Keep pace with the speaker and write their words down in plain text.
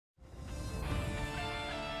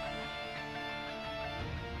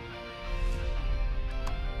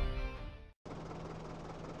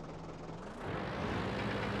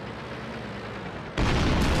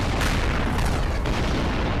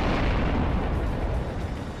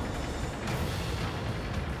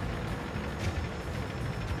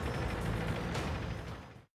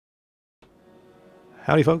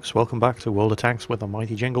Howdy folks, welcome back to World of Tanks with the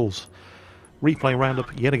mighty Jingles. Replay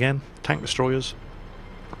roundup yet again, tank destroyers.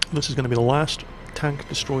 This is going to be the last tank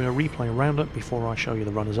destroyer replay roundup before I show you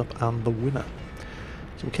the runners-up and the winner.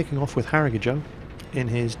 So we're kicking off with Harriger Joe in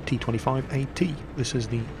his T-25AT. This is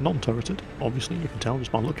the non-turreted, obviously you can tell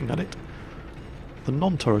just by looking at it, the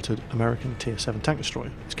non-turreted American Tier 7 tank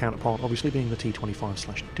destroyer. Its counterpart obviously being the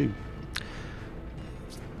T-25/2.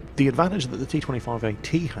 The advantage that the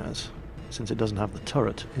T-25AT has, since it doesn't have the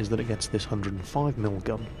turret, is that it gets this 105mm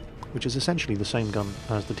gun, which is essentially the same gun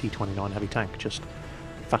as the T-29 heavy tank, just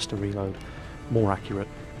faster reload, more accurate,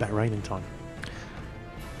 better aiming time.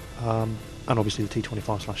 And obviously the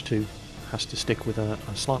T-25/2 has to stick with a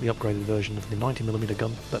slightly upgraded version of the 90mm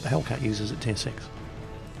gun that the Hellcat uses at Tier 6.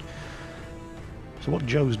 So what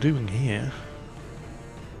Joe's doing here,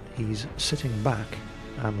 he's sitting back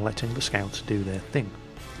and letting the scouts do their thing.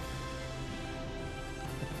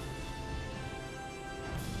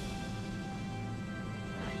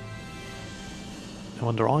 Now,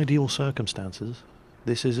 under ideal circumstances,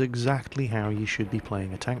 this is exactly how you should be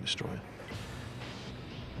playing a tank destroyer.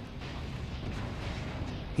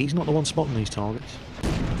 He's not the one spotting these targets,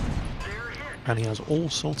 and he has all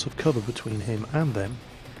sorts of cover between him and them,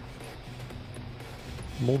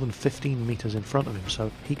 more than 15 meters in front of him, so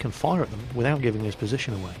he can fire at them without giving his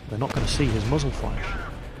position away. They're not going to see his muzzle flash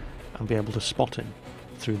and be able to spot him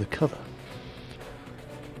through the cover.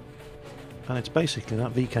 And it's basically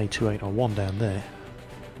that VK2801 down there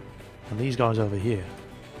and these guys over here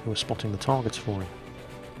who are spotting the targets for him.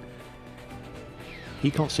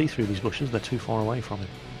 He can't see through these bushes, they're too far away from him.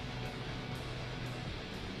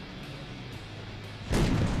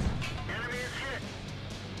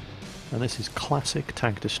 And this is classic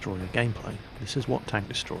tank destroyer gameplay. This is what tank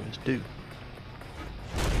destroyers do.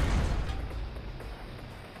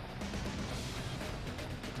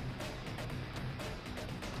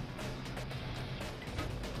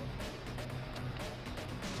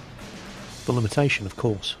 The limitation, of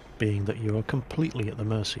course, being that you are completely at the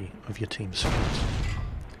mercy of your team's scouts.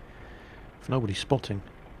 If nobody's spotting,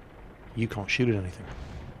 you can't shoot at anything.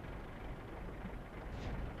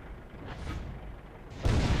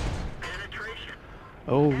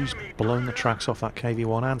 Oh, he's blown the tracks off that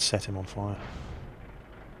KV-1 and set him on fire.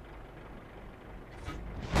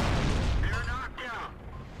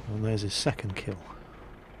 And there's his second kill.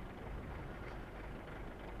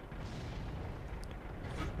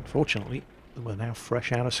 Unfortunately, we're now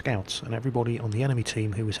fresh out of scouts, and everybody on the enemy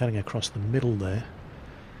team who was heading across the middle there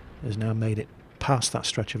has now made it past that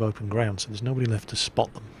stretch of open ground, so there's nobody left to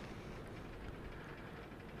spot them.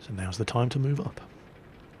 So now's the time to move up.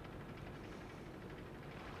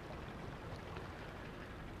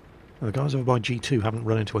 Now, the guys over by G2 haven't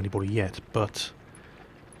run into anybody yet, but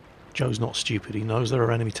Joe's not stupid. He knows there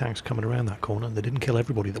are enemy tanks coming around that corner, and they didn't kill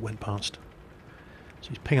everybody that went past. So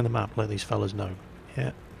he's pinging the map, let these fellas know.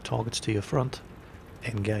 Yeah, targets to your front,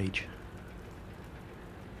 engage.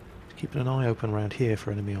 Keeping an eye open around here for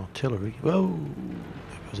enemy artillery. Whoa,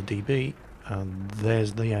 there goes a DB, and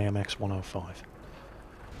there's the AMX 105.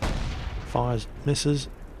 Fires, misses.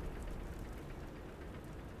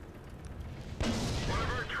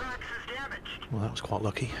 Well, that was quite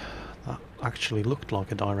lucky. That actually looked like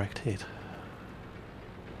a direct hit.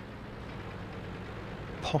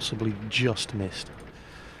 Possibly just missed.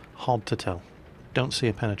 Hard to tell. Don't see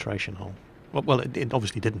a penetration hole. Well, it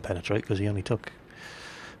obviously didn't penetrate because he only took,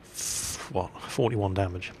 what, 41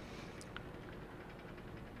 damage.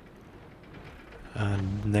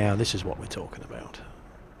 And now this is what we're talking about.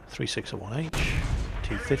 361H,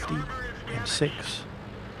 T50, M6.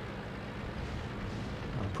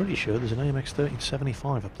 I'm pretty sure there's an AMX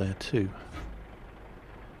 1375 up there too.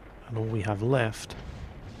 And all we have left,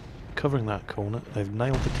 covering that corner, they've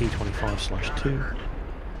nailed the T25/2.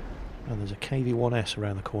 And there's a KV-1S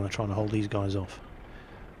around the corner trying to hold these guys off.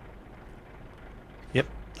 Yep.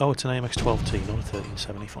 Oh, it's an AMX 12T, not a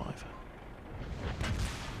 1375.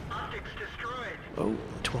 Oh,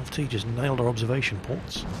 the 12T just nailed our observation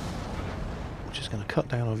ports, which is going to cut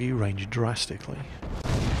down our view range drastically.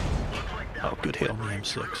 Oh, good hit on the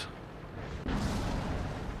M6.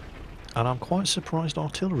 And I'm quite surprised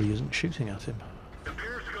artillery isn't shooting at him.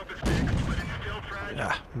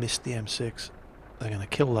 Ah, missed the M6. They're going to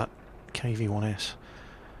kill that KV-1S.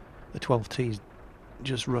 The 12T's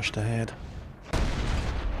just rushed ahead.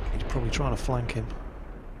 He's probably trying to flank him.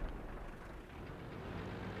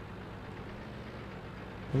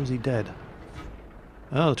 Or is he dead?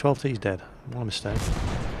 Oh, the 12T's dead. What a mistake.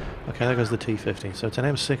 Okay, there goes the T50. So it's an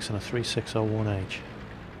M6 and a 3601H.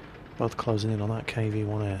 Both closing in on that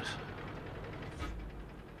KV-1S.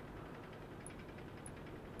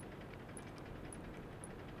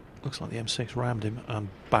 Looks like the M6 rammed him, and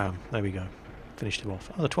bam, there we go. Finished him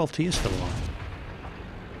off. Oh, the 12T is still alive.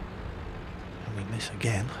 And we miss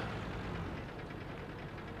again.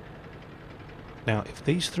 Now, if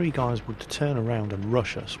these three guys were to turn around and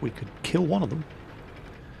rush us, we could kill one of them.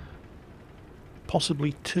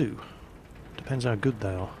 Possibly two. Depends how good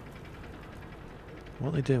they are. What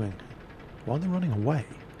are they doing? Why are they running away?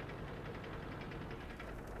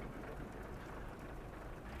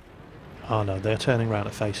 Oh no, they're turning around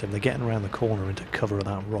to face him. They're getting around the corner into cover of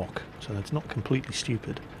that rock. So that's not completely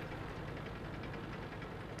stupid.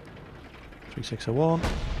 3601.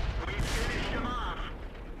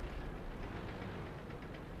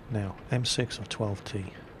 Now, M6 or 12T?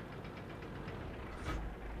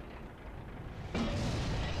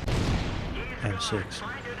 M6.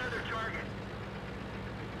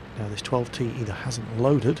 Now this 12T either hasn't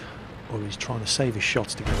loaded, or he's trying to save his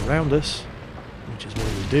shots to get around us, which is what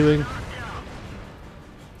he was doing.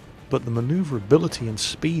 But the manoeuvrability and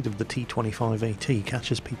speed of the T25AT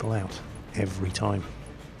catches people out every time.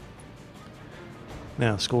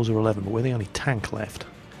 Now, scores are 11, but we're the only tank left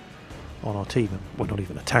on our team. And we're not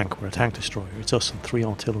even a tank, we're a tank destroyer. It's us and 3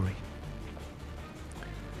 artillery.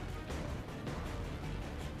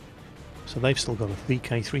 So they've still got a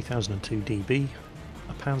VK 3002 DB,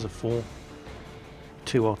 a Panzer IV,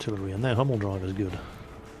 2 artillery, and their Hummel driver's good.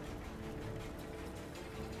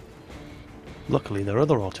 Luckily their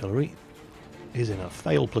other artillery is in a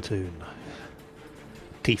failed platoon.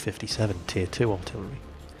 T57 Tier 2 artillery.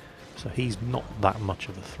 So he's not that much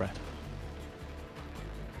of a threat.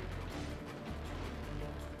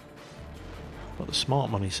 But the smart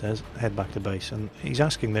money says head back to base, and he's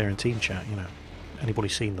asking there in team chat, you know, anybody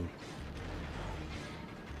seen them?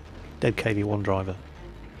 Dead KV-1 driver.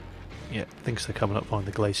 Yeah, thinks they're coming up behind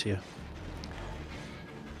the glacier.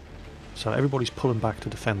 So everybody's pulling back to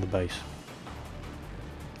defend the base.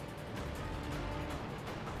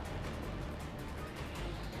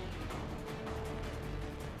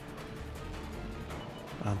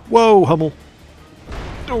 And whoa, Hummel!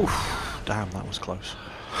 Oof, damn, that was close.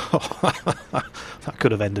 That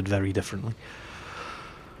could have ended very differently.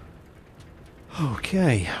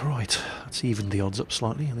 Okay, right, that's evened the odds up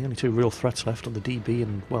slightly, and the only 2 real threats left are the DB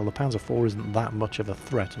and, well, the Panzer IV isn't that much of a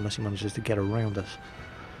threat unless he manages to get around us.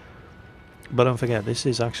 But don't forget, this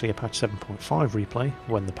is actually a patch 7.5 replay,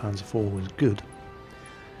 when the Panzer IV was good,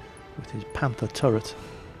 with his Panther turret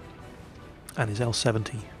and his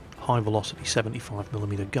L70 high velocity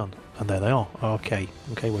 75mm gun. And there they are. Okay,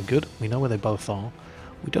 we're good. We know where they both are.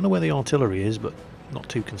 We don't know where the artillery is, but not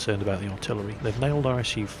too concerned about the artillery. They've nailed our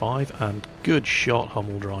SU-5, and good shot,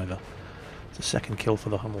 Hummel driver. It's a second kill for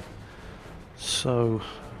the Hummel. So,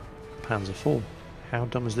 Panzer IV. How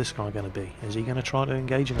dumb is this guy going to be? Is he going to try to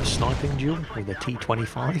engage in a sniping duel with a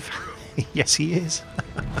T-25? Yes, he is.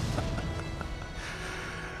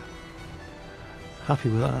 Happy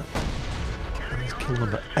with that. That's kill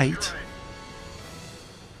number 8.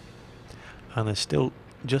 And there's still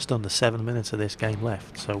just under 7 minutes of this game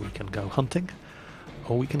left, so we can go hunting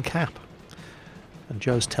or we can cap. And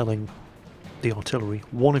Joe's telling the artillery,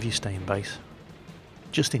 one of you stay in base,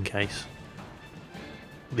 just in case.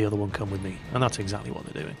 The other one come with me, and that's exactly what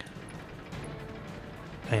they're doing.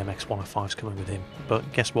 AMX 105's coming with him,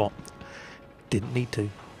 but guess what? Didn't need to.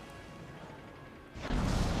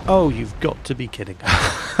 Oh, you've got to be kidding.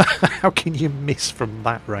 How can you miss from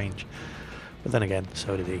that range? But then again,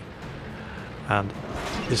 so did he. And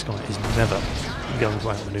this guy is never going to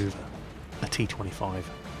outmaneuver a T25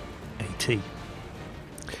 AT.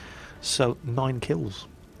 So 9 kills.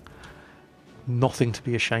 Nothing to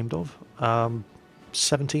be ashamed of.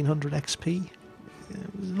 1700 XP.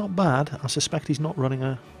 Not bad. I suspect he's not running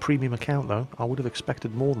a premium account though. I would have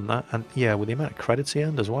expected more than that. And yeah, with the amount of credits he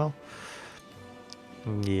earned as well.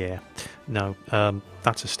 Yeah. No,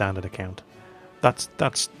 that's a standard account. That's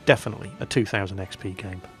definitely a 2000 XP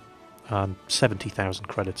game. 70,000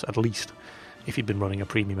 credits at least if you'd been running a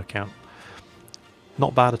premium account.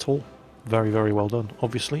 Not bad at all. Very, very well done.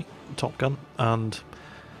 Obviously, Top Gun and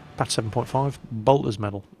patch 7.5 Bolter's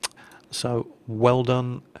medal. So well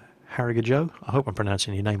done, Harriger Joe. I hope I'm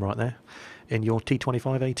pronouncing your name right there. In your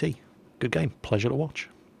T25 AT. Good game. Pleasure to watch.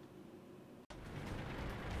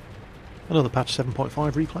 Another patch 7.5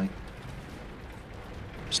 replay.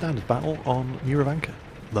 Standard battle on Muravanka,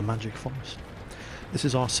 the Magic Forest. This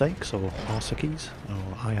is Arsaikes, or Arsaikes.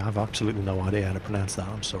 Oh, I have absolutely no idea how to pronounce that,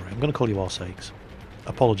 I'm sorry. I'm going to call you Arsaikes.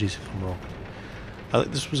 Apologies if I'm wrong.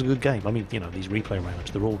 This was a good game. I mean, you know, these replay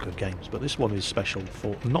rounds, they're all good games, but this one is special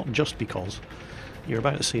for not just because you're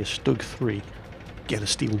about to see a Stug 3 get a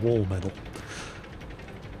steel wall medal,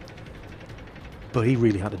 but he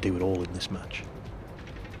really had to do it all in this match.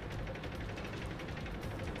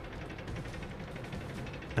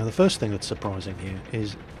 Now the first thing that's surprising here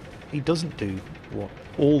is he doesn't do what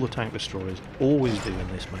all the tank destroyers always do in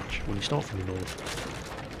this match when you start from the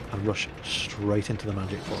north and rush straight into the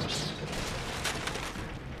magic forest.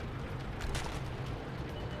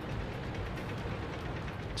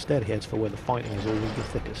 Instead he heads for where the fighting is always the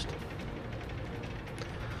thickest.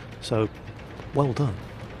 So, well done.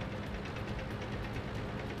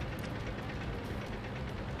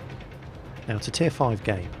 Now it's a tier 5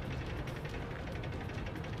 game,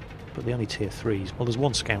 but the only tier 3s, well there's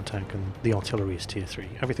one scout tank and the artillery is tier 3,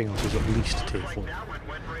 everything else is at least tier 4.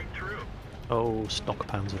 Oh, stock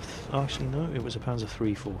Panzer, oh, actually no, it was a Panzer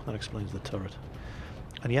 3-4, that explains the turret.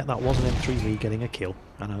 And yet that was an M3 getting a kill,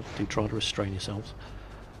 and do try to restrain yourselves.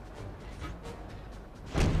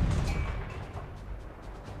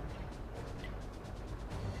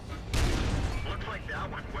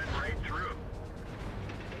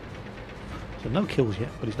 So no kills yet,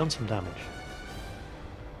 but he's done some damage.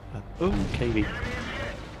 Oh, KV.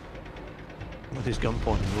 With his gun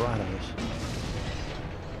pointing right at us.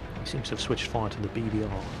 He seems to have switched fire to the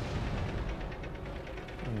BDR.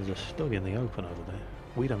 And there's a Stug in the open over there.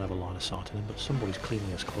 We don't have a line of sight on him, but somebody's cleaning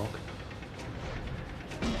his clock.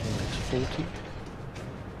 MX-40.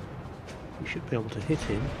 We should be able to hit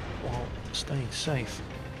him while staying safe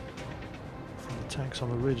from the tanks on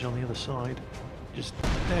the ridge on the other side. Just,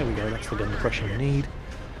 there we go, that's the gun impression we need.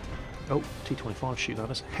 Oh, T-25 shooting at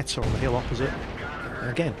us. Hetzer on the hill opposite. And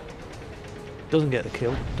again, doesn't get the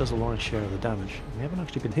kill, does the lion's share of the damage. We haven't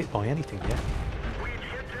actually been hit by anything yet.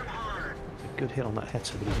 A good hit on that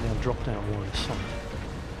Hetzer, but he's now dropped out of line of sight.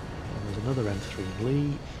 And there's another M3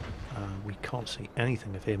 Lee. We can't see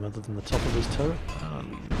anything of him other than the top of his turret.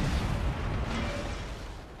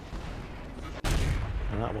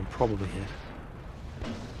 And that one probably hit.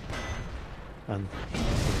 And here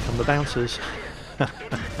come the bouncers.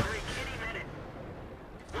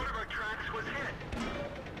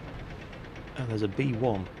 And there's a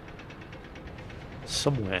B1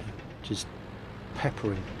 somewhere just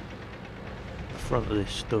peppering the front of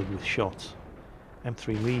this stud with shots.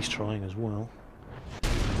 M3 Lee's trying as well.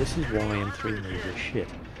 And this is why M3 Lee's are shit.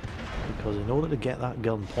 Because in order to get that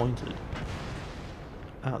gun pointed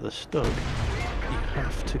at the stud, you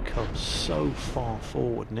have to come so far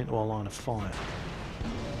forward and into our line of fire.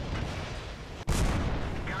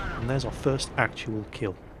 And there's our first actual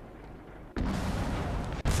kill.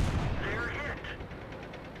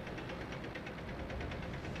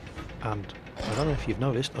 And I don't know if you've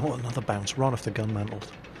noticed, oh, another bounce right off the gun mantle.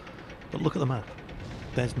 But look at the map.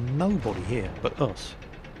 There's nobody here but us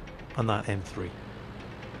and that M3.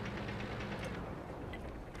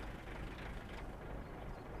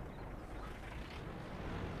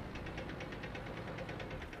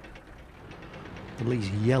 Lee's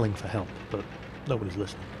yelling for help, but nobody's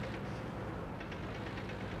listening.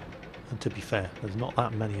 And to be fair, there's not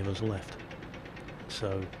that many of us left.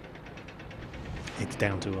 So, it's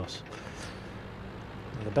down to us.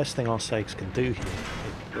 Now, the best thing our Sags can do here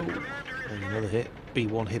is... Oh, there's another hit.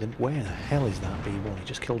 B1 hit him. Where the hell is that B1? He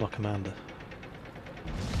just killed our commander.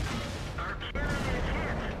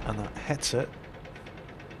 And that Hetzer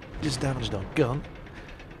just damaged our gun.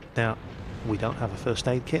 Now, we don't have a first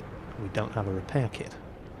aid kit. We don't have a repair kit.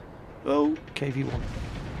 Oh, KV1.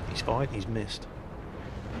 He's fired, he's missed.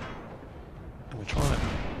 And we're trying it.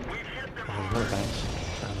 And there's another bounce.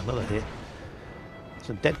 And another hit. It's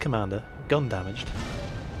a dead commander, gun damaged.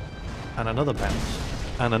 And another bounce.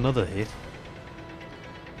 And another hit.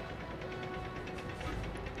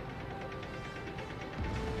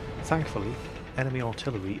 Thankfully, enemy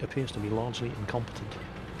artillery appears to be largely incompetent.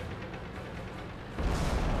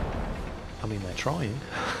 I mean, they're trying,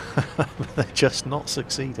 but they're just not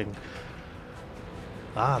succeeding.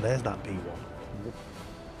 Ah, there's that B1.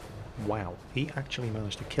 Wow, he actually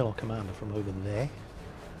managed to kill our commander from over there.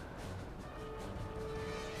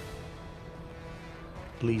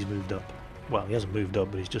 Lee's moved up. Well, he hasn't moved up,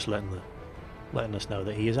 but he's just letting us know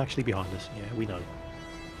that he is actually behind us. Yeah, we know.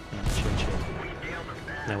 Chill, chill.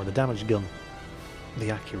 Now, with the damaged gun, the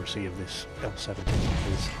accuracy of this L17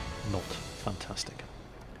 is not fantastic.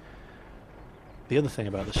 The other thing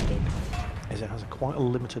about the Stug is it has quite a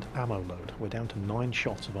limited ammo load. We're down to 9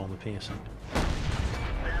 shots of armor piercing.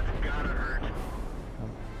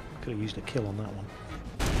 Could have used a kill on that one.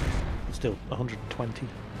 But still, 120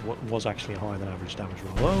 was actually a higher than average damage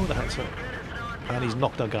roll. Oh, the Hetzer! And he's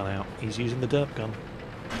knocked our gun out. He's using the derp gun.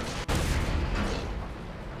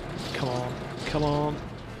 Come on, come on!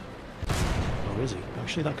 Or is he?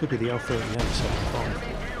 Actually, that could be the L38-75.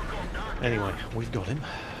 Anyway, we've got him.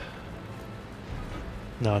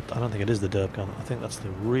 No, I don't think it is the derp gun. I think that's the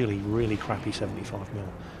really, really crappy 75mm.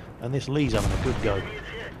 And this Lee's having a good go.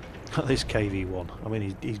 This KV-1. I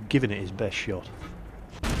mean, he's giving it his best shot.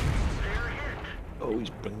 Oh, he's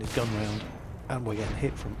bringing his gun round. And we're getting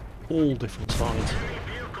hit from all different sides.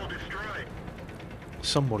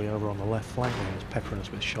 Somebody over on the left flank line is peppering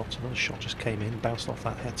us with shots. Another shot just came in, bounced off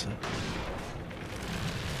that headset.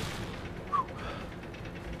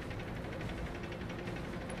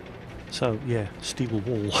 So, yeah, steel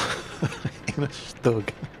wall in a stug.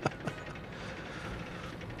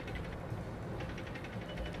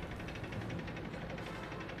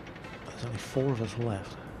 There's only 4 of us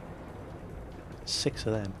left. 6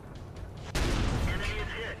 of them.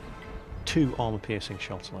 2 armor-piercing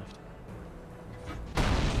shots left.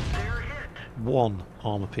 1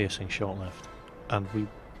 armor-piercing shot left. And we...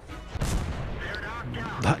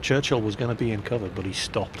 That Churchill was going to be in cover, but he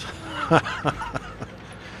stopped.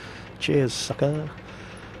 Cheers, sucker.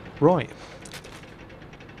 Right.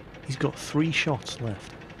 He's got 3 shots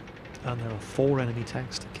left. And there are 4 enemy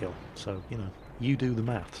tanks to kill. So, you know, you do the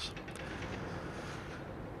maths.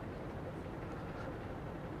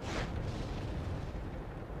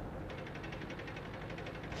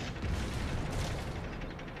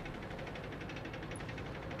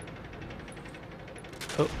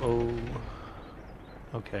 Uh-oh.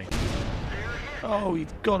 Okay. Oh,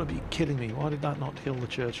 you've got to be kidding me. Why did that not kill the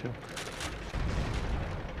Churchill?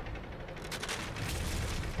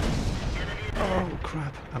 Oh,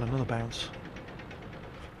 crap. And another bounce.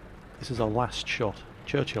 This is our last shot.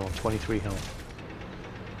 Churchill on 23 health.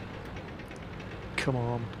 Come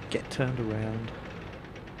on. Get turned around.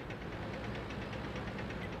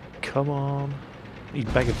 Come on. He's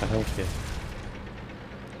begging for help here.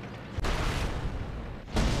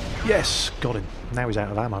 Yes! Got him. Now he's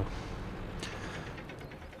out of ammo.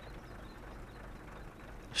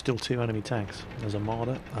 Still 2 enemy tanks. There's a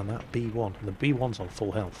Marder and that B1. And the B1's on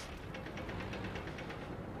full health.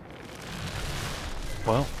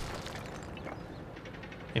 Well,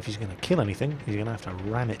 if he's going to kill anything, he's going to have to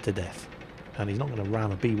ram it to death. And he's not going to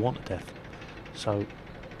ram a B1 to death. So,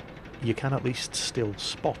 you can at least still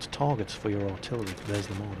spot targets for your artillery. There's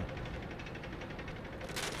the Marder.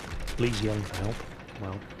 Lee's yelling for help.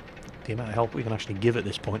 Well, the amount of help we can actually give at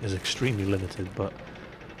this point is extremely limited, but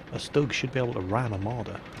a Stug should be able to ram a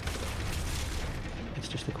Marder. It's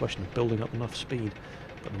just a question of building up enough speed.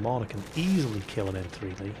 But the Marder can easily kill an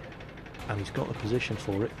M3 Lee, and he's got the position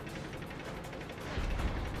for it.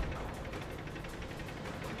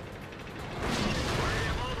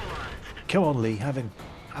 Come on, Lee, have him.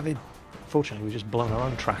 Have him. Fortunately, we've just blown our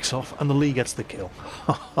own tracks off, and the Lee gets the kill.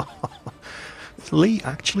 Lee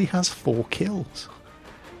actually has 4 kills.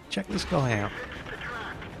 Check this guy out.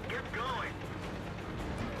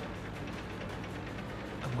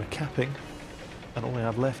 And we're capping, and all we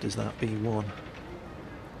have left is that B1.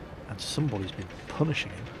 And somebody's been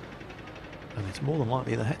punishing him, and it's more than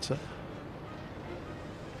likely the headset.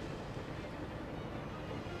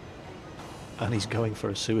 And he's going for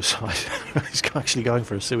a suicide. He's actually going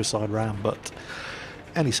for a suicide ram, but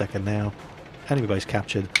any second now, enemy base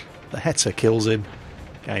captured, the headset kills him,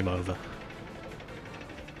 game over.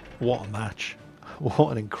 What a match.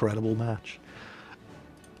 What an incredible match.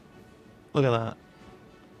 Look at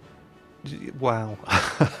that. Wow.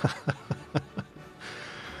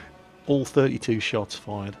 All 32 shots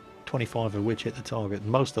fired, 25 of which hit the target,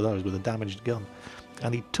 most of those with a damaged gun.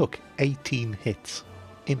 And he took 18 hits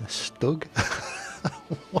in a Stug.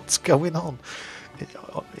 What's going on?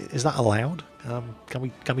 Is that allowed? Can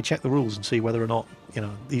we check the rules and see whether or not, you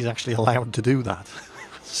know, he's actually allowed to do that?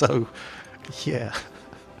 So, yeah.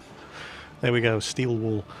 There we go, steel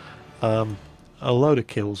wall. A load of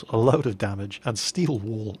kills, a load of damage, and steel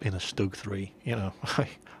wall in a Stug 3. You know,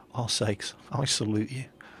 our sakes, I salute you.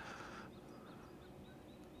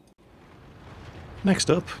 Next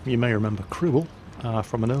up, you may remember Cruel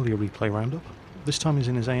from an earlier replay roundup. This time he's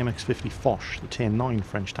in his AMX-50 Foch, the Tier 9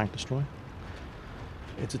 French tank destroyer.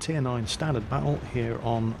 It's a Tier 9 standard battle here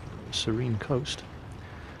on Serene Coast,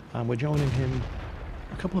 and we're joining him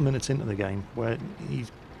a couple of minutes into the game where he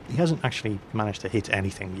hasn't actually managed to hit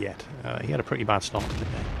anything yet. He had a pretty bad start to the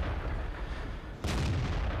game.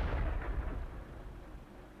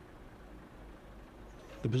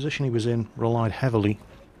 The position he was in relied heavily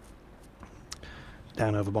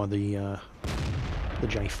down over by the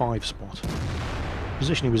J5 spot. The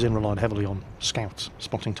position he was in relied heavily on scouts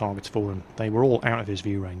spotting targets for him. They were all out of his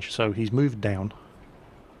view range, so he's moved down.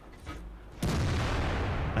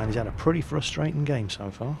 And he's had a pretty frustrating game so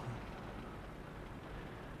far.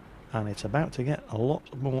 And it's about to get a lot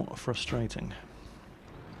more frustrating.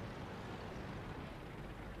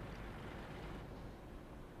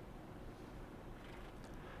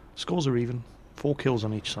 Scores are even, 4 kills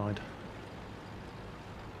on each side.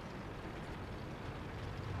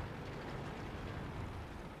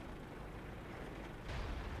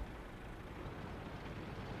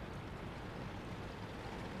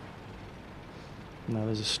 Now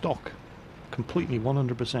there's a stock, completely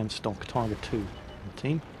 100% stock Tiger 2 in the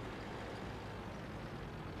team,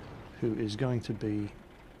 who is going to be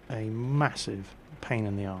a massive pain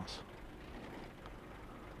in the arse.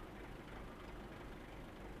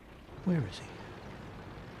 Where is he?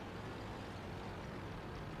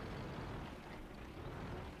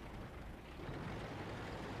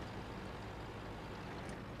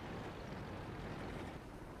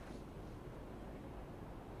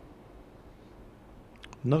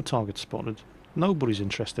 No target spotted. Nobody's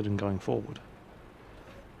interested in going forward.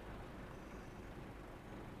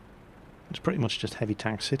 It's pretty much just heavy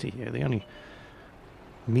tank city here. The only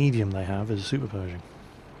medium they have is a Super Pershing.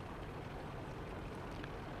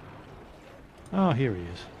 Ah, here he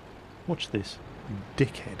is. Watch this.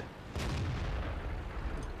 Dickhead.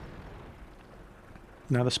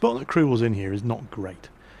 Now the spot that Crew was in here is not great.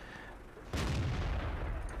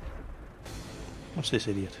 Watch this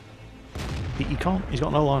idiot. He can't. He's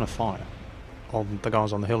got no line of fire on the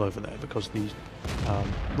guys on the hill over there because these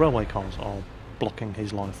railway cars are blocking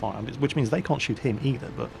his line of fire, which means they can't shoot him either.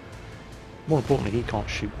 But more importantly, he can't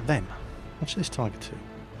shoot them. Watch this Tiger 2.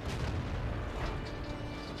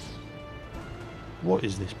 What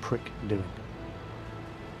is this prick doing?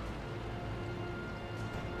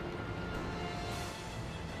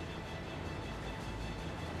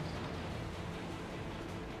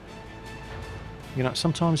 You know,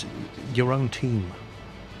 sometimes your own team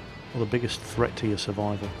are the biggest threat to your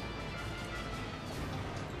survival.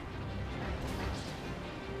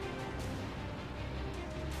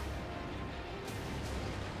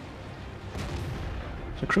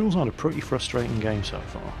 So Krill's had a pretty frustrating game so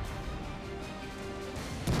far.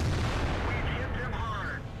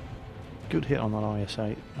 Good hit on that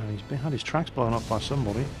IS-8, and he's had his tracks blown up by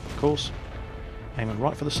somebody, of course. Aiming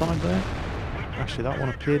right for the side there. Actually, that one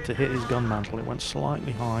appeared to hit his gun mantle. It went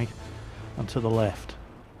slightly high and to the left.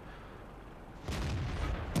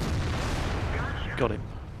 Got him.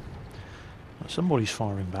 Somebody's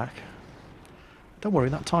firing back. Don't worry,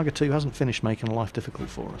 that Tiger 2 hasn't finished making life difficult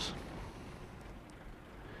for us.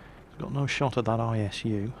 He's got no shot at that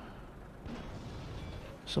ISU.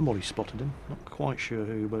 Somebody spotted him. Not quite sure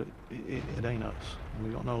who, but it ain't us. And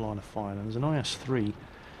we've got no line of fire. And there's an IS-3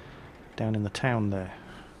 down in the town there.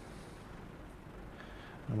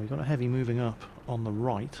 And we've got a heavy moving up on the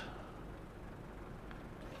right,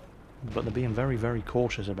 but they're being very, very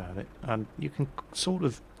cautious about it. And you can sort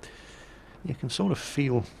of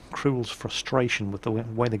feel Cruel's frustration with the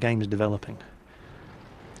way the game is developing.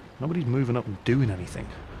 Nobody's moving up and doing anything.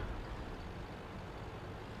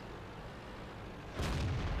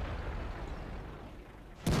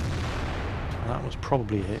 That was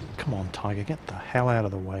probably it. Come on, Tiger, get the hell out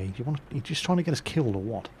of the way. You're just trying to get us killed or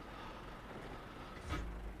what?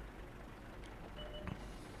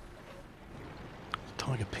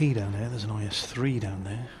 Tiger P down there, there's an IS-3 down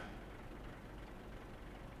there.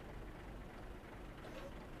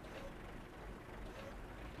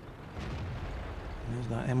 There's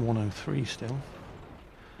that M103 still.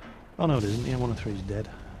 Oh no, it isn't, the M103 is dead.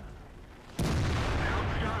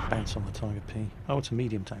 Bounce on the Tiger P. Oh, it's a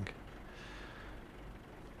medium tank.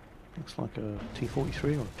 Looks like a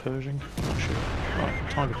T-43 or a Pershing, I'm not sure. Right,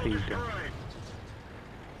 Tiger P is gone.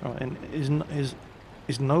 Alright, and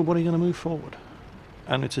is nobody going to move forward?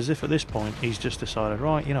 And it's as if at this point he's just decided,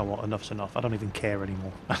 right, you know what, enough's enough, I don't even care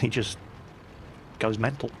anymore. And he just goes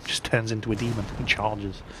mental, just turns into a demon and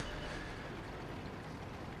charges.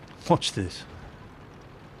 Watch this.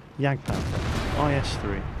 Jagdpanther,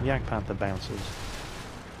 IS-3, Jagdpanther bounces.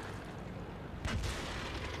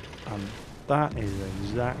 And that is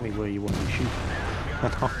exactly where you want to be shooting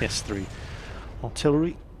an IS-3.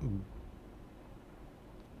 Artillery.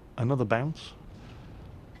 Another bounce.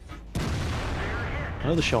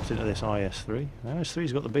 Another shot into this IS-3. The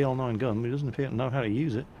IS-3's got the BL-9 gun, but he doesn't appear to know how to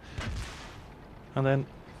use it. And then,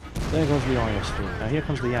 there goes the IS-3. Now here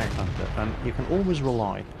comes the Jagdpanther, and you can always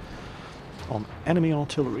rely on enemy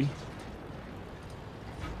artillery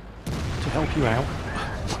to help you out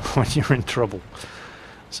when you're in trouble.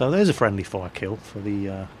 So there's a friendly fire kill for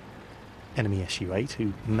the enemy Su-8,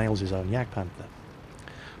 who nails his own Jagdpanther.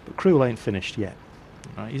 But Cruel ain't finished yet.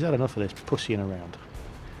 Right, he's had enough of this pussying around.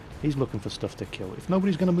 He's looking for stuff to kill. If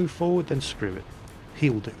nobody's going to move forward, then screw it.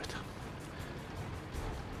 He'll do it.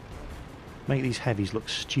 Make these heavies look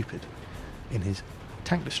stupid in his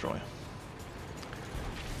tank destroyer.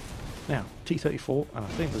 Now, T-34, and I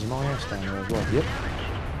think there's an IS down there as well. Yep.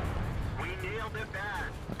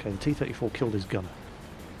 Okay, the T-34 killed his gunner.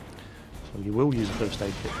 So you will use a first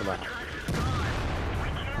aid kit for that.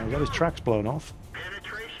 Now, he got his tracks blown off.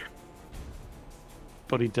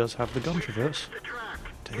 But he does have the gun traverse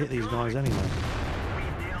to hit these guys anyway.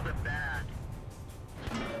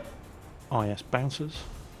 IS bounces.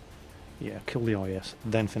 Yeah, kill the IS,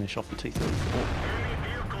 then finish off the T-34.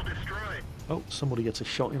 Oh, somebody gets a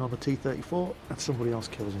shot in on the T-34, and somebody else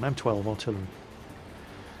kills him. M12 artillery.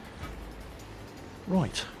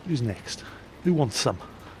 Right, who's next? Who wants some?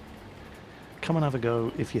 Come and have a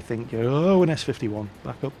go if you think you're... Oh, an S-51.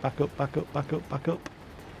 Back up, back up, back up, back up, back up.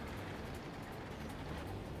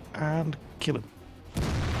 And kill him.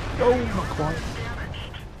 Oh, not quite.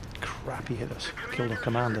 Crap, he hit us. Killed our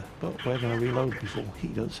commander. But we're going to reload before he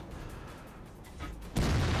does.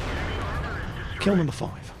 Kill number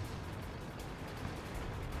 5.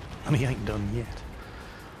 And he ain't done yet.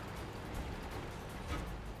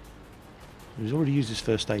 He's already used his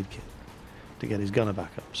first aid kit to get his gunner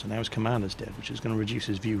back up, so now his commander's dead, which is going to reduce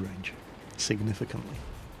his view range significantly.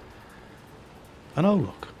 And oh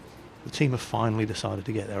look, the team have finally decided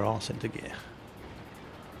to get their arse into gear.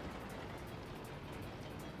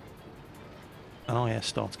 An IS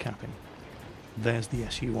starts capping. There's the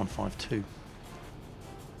Su-152. He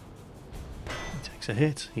takes a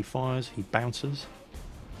hit, he fires, he bounces.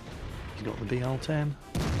 He's got the BL-10.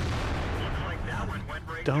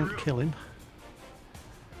 Don't kill him.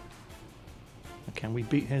 Can we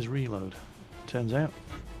beat his reload? Turns out,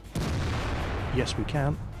 yes we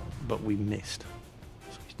can, but we missed.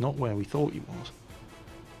 So he's not where we thought he was.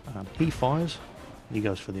 And he fires, he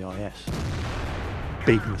goes for the IS.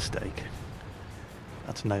 Big mistake.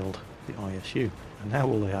 That's nailed the ISU. And now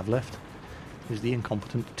all they have left is the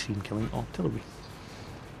incompetent team-killing artillery.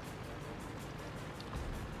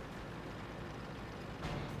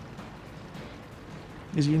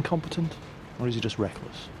 Is he incompetent, or is he just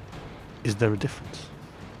reckless? Is there a difference?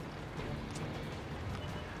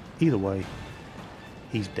 Either way,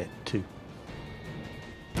 he's dead too.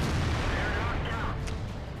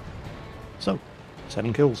 So,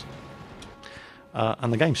 7 kills.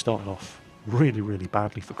 And the game started off really, really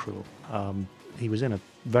badly for Cruel. He was in a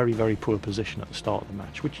very, very poor position at the start of the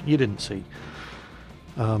match, which you didn't see.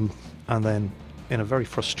 And then in a very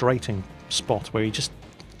frustrating spot where he just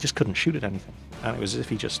couldn't shoot at anything. And it was as if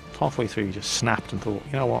he just, halfway through, he just snapped and thought,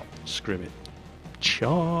 you know what, screw it.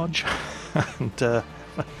 Charge! And it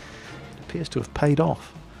appears to have paid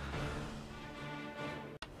off.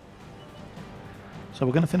 So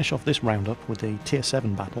we're going to finish off this roundup with a Tier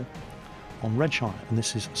 7 battle on Redshire. And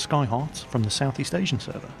this is Skyheart from the Southeast Asian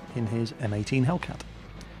server in his M18 Hellcat.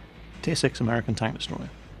 Tier 6 American tank destroyer.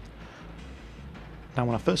 Now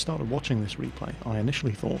when I first started watching this replay, I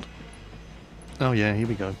initially thought, oh yeah, here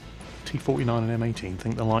we go. T-49 and M18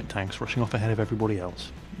 think they're light tanks rushing off ahead of everybody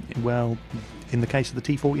else. Well, in the case of the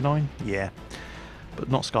T-49, yeah, but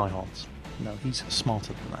not Skyheart's. No, he's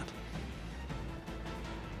smarter than that.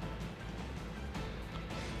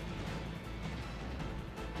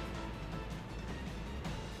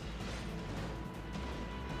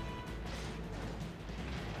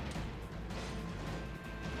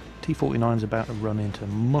 T-49's about to run into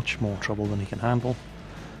much more trouble than he can handle,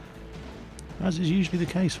 as is usually the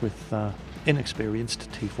case with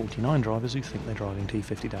inexperienced T-49 drivers who think they're driving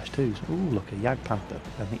T-50-2s. Ooh, look, a Jagdpanther,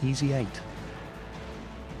 an Easy 8.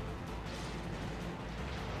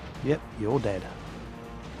 Yep, you're dead.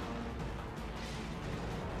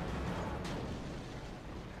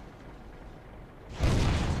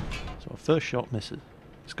 So our first shot misses.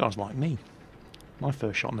 This guy's like me. My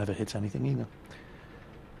first shot never hits anything either.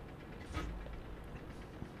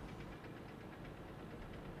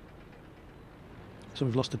 So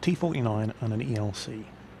we've lost a T-49 and an ELC.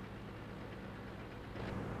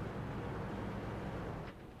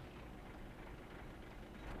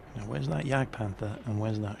 Now where's that Jagdpanther and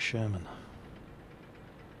where's that Sherman?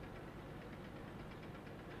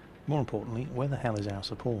 More importantly, where the hell is our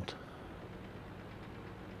support?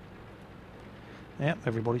 Yep,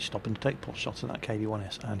 everybody's stopping to take pot shots at that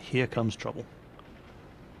KV-1S, and here comes trouble.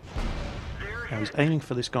 Now he's aiming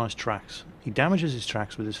for this guy's tracks. He damages his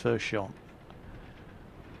tracks with his first shot.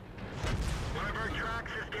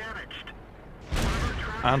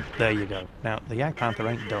 And there you go. Now, the Jagdpanther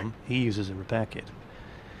ain't dumb. He uses a repair kit.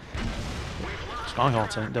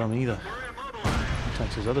 Skyheart ain't dumb either. He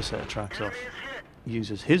takes his other set of tracks off.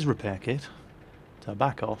 Uses his repair kit to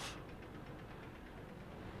back off.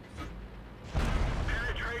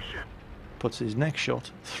 Puts his next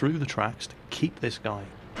shot through the tracks to keep this guy.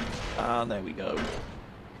 And there we go.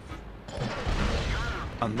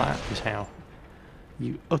 And that is how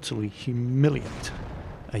you utterly humiliate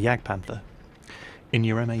a Jagdpanther in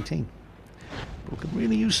your M18. We could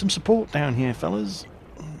really use some support down here, fellas.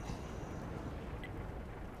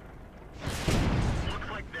 Looks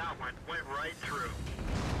like that one went right through.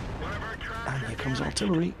 And here comes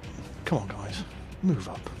artillery. Come on, guys. Move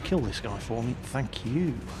up. Kill this guy for me. Thank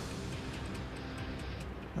you.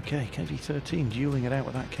 Okay, KV-13 dueling it out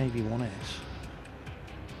with that KV-1S.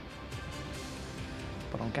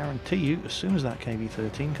 But I'll guarantee you, as soon as that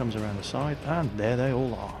KV-13 comes around the side, and there they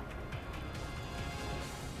all are.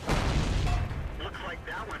 Looks like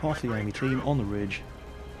that one Half the went enemy right team through. on the ridge,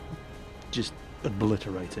 just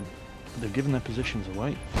obliterating. They've given their positions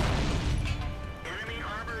away. Enemy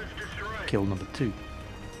armor is destroyed. Kill number 2.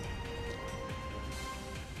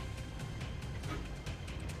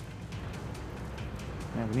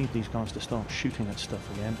 Now we need these guys to start shooting at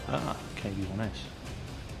stuff again. Ah, KV-1S.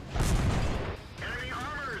 Enemy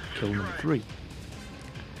armor is Kill number destroyed. 3.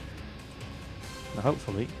 Now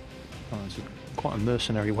hopefully, it's quite a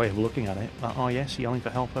mercenary way of looking at it, that IS yelling for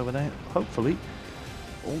help over there, hopefully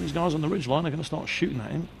all these guys on the ridge line are going to start shooting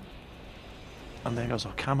at him. And there goes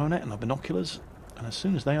our camo net and our binoculars, and as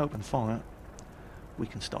soon as they open fire, we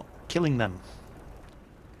can start killing them.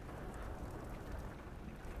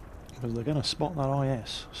 Because they're going to spot that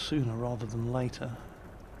IS sooner rather than later.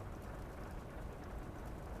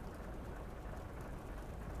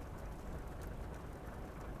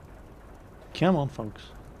 Come on, folks.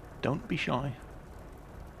 Don't be shy.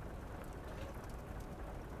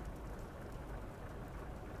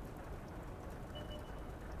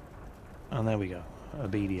 And there we go. A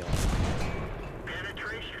BDR.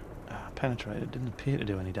 Penetration. Penetrated. Didn't appear to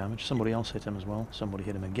do any damage. Somebody else hit him as well. Somebody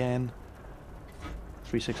hit him again.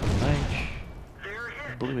 361H. They're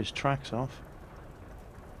hit. Blew his tracks off.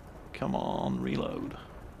 Come on, reload.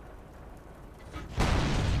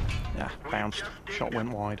 Yeah, bounced. Shot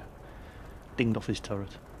went wide. Dinged off his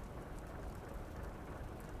turret.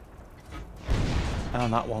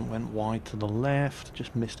 And that one went wide to the left.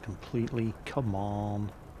 Just missed completely. Come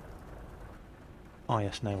on.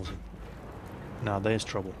 IS nails him. Now there's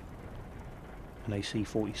trouble. An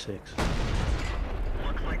AC-46.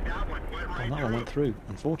 Looks like that one went right And that one went through.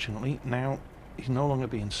 Unfortunately, now he's no longer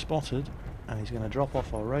being spotted, and he's going to drop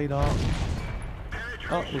off our radar.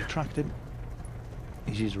 Oh, we've tracked him.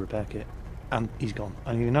 He's used a repair kit, and he's gone.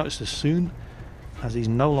 And you notice as soon as he's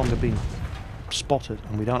no longer being spotted,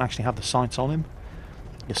 and we don't actually have the sights on him,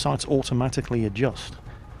 your sights automatically adjust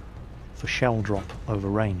for shell drop over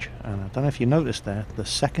range. And I don't know if you noticed there, the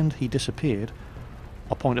second he disappeared,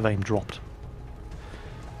 our point of aim dropped.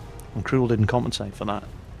 And Cruel didn't compensate for that,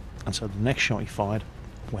 and so the next shot he fired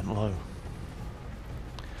went low.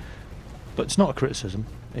 But it's not a criticism.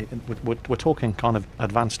 We're talking kind of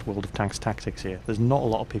advanced World of Tanks tactics here. There's not a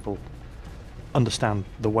lot of people understand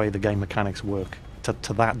the way the game mechanics work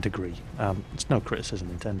to that degree. It's no criticism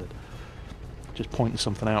intended. Just pointing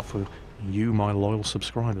something out for you, my loyal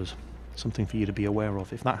subscribers. Something for you to be aware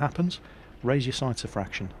of. If that happens, raise your sights a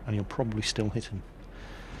fraction and you'll probably still hit him.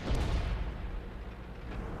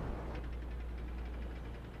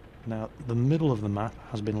 Now, the middle of the map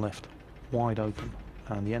has been left wide open,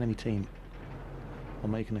 and the enemy team are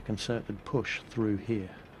making a concerted push through here.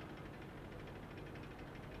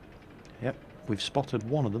 Yep, we've spotted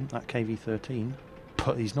one of them, that KV-13,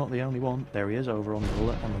 but he's not the only one. There he is, over on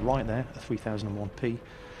the right there, a 3001P.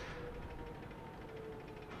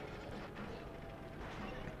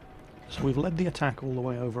 So we've led the attack all the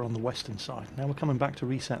way over on the western side. Now we're coming back to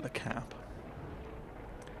reset the cap.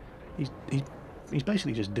 He's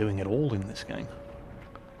basically just doing it all in this game.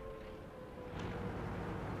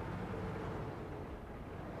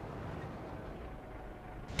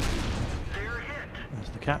 They're hit. There's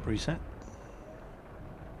the cap reset.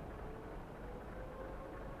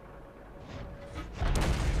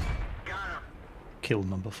 Got him. Kill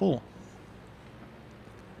number 4.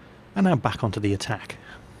 And now back onto the attack.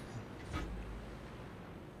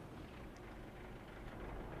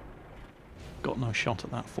 Got no shot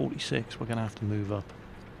at that 46, we're going to have to move up.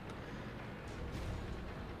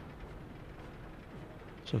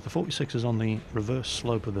 So if the 46 is on the reverse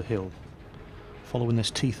slope of the hill, following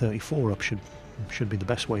this T-34 up should be the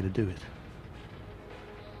best way to do it.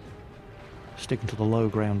 Sticking to the low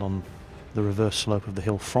ground on the reverse slope of the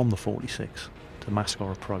hill from the 46 to mask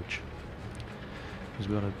our approach.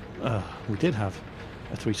 Because we did have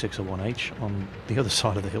a 361H on the other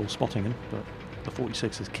side of the hill spotting him, but the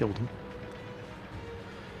 46 has killed him.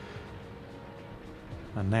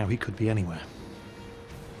 And now he could be anywhere.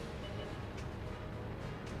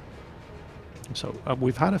 So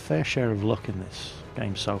we've had a fair share of luck in this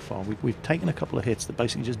game so far. We've taken a couple of hits that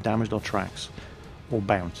basically just damaged our tracks or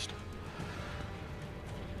bounced.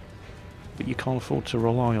 But you can't afford to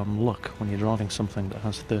rely on luck when you're driving something that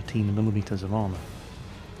has 13mm of armour.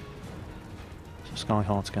 So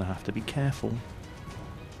Skyheart's going to have to be careful.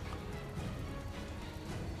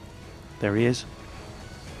 There he is.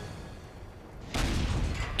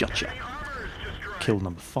 Gotcha. Enemy armor is destroyed. Kill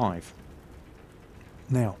number 5.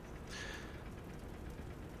 Now,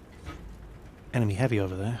 enemy heavy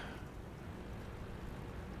over there.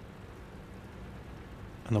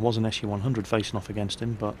 And there was an SU-100 facing off against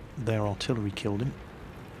him, but their artillery killed him.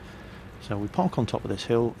 So we park on top of this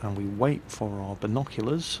hill and we wait for our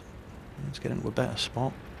binoculars. Let's get into a better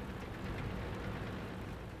spot.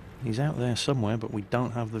 He's out there somewhere, but we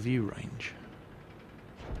don't have the view range.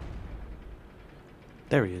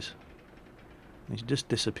 There he is. He's just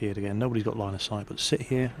disappeared again. Nobody's got line of sight, but sit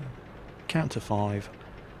here, count to 5,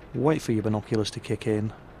 wait for your binoculars to kick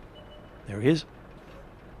in. There he is.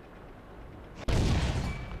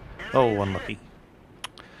 Oh, unlucky.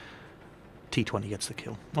 T20 gets the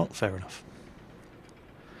kill. Well, fair enough.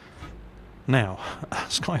 Now,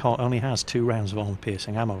 Skyheart only has 2 rounds of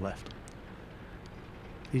armor-piercing ammo left.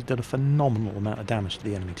 He's done a phenomenal amount of damage to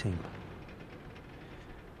the enemy team.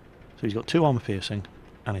 So he's got 2 armor-piercing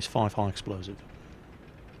and his 5 high explosive.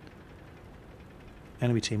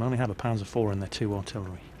 Enemy team only have a Panzer IV in their 2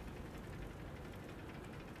 artillery.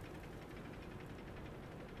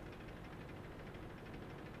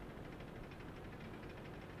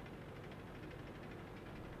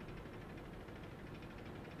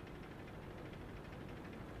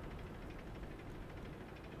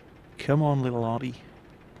 Come on, little Artie.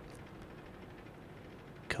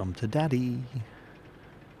 Come to Daddy.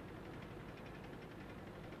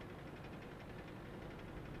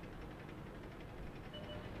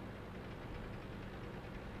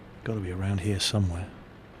 Got to be around here somewhere.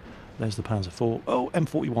 There's the Panzer IV. Oh,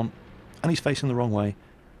 M41. And he's facing the wrong way.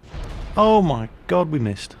 Oh my God, we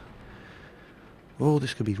missed. Oh,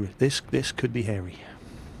 this could be this could be hairy.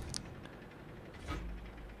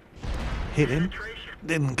 Hit him.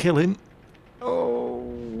 Didn't kill him.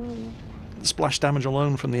 Oh, splash damage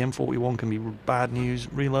alone from the M41 can be bad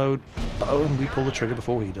news. Reload. Oh, and we pull the trigger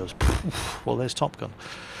before he does. Well, there's Top Gun.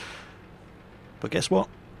 But guess what?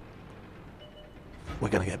 We're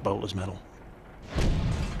going to get Bolter's medal.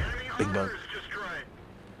 Bingo.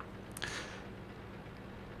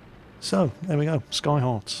 So, there we go.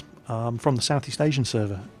 Skyhearts. From the Southeast Asian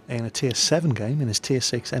server in a Tier 7 game in his Tier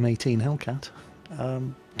 6 M18 Hellcat.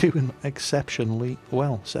 Doing exceptionally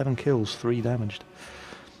well. 7 kills, 3 damaged.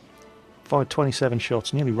 Fired 27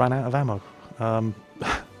 shots, nearly ran out of ammo.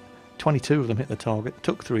 22 of them hit the target,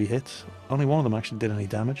 took 3 hits. Only one of them actually did any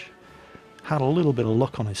damage. Had a little bit of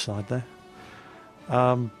luck on his side there.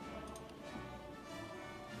 And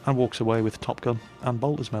walks away with Top Gun and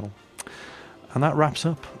Bolter's medal. And that wraps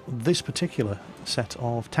up this particular set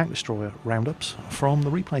of Tank Destroyer roundups from the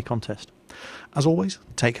replay contest. As always,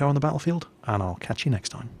 take care on the battlefield, and I'll catch you next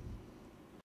time.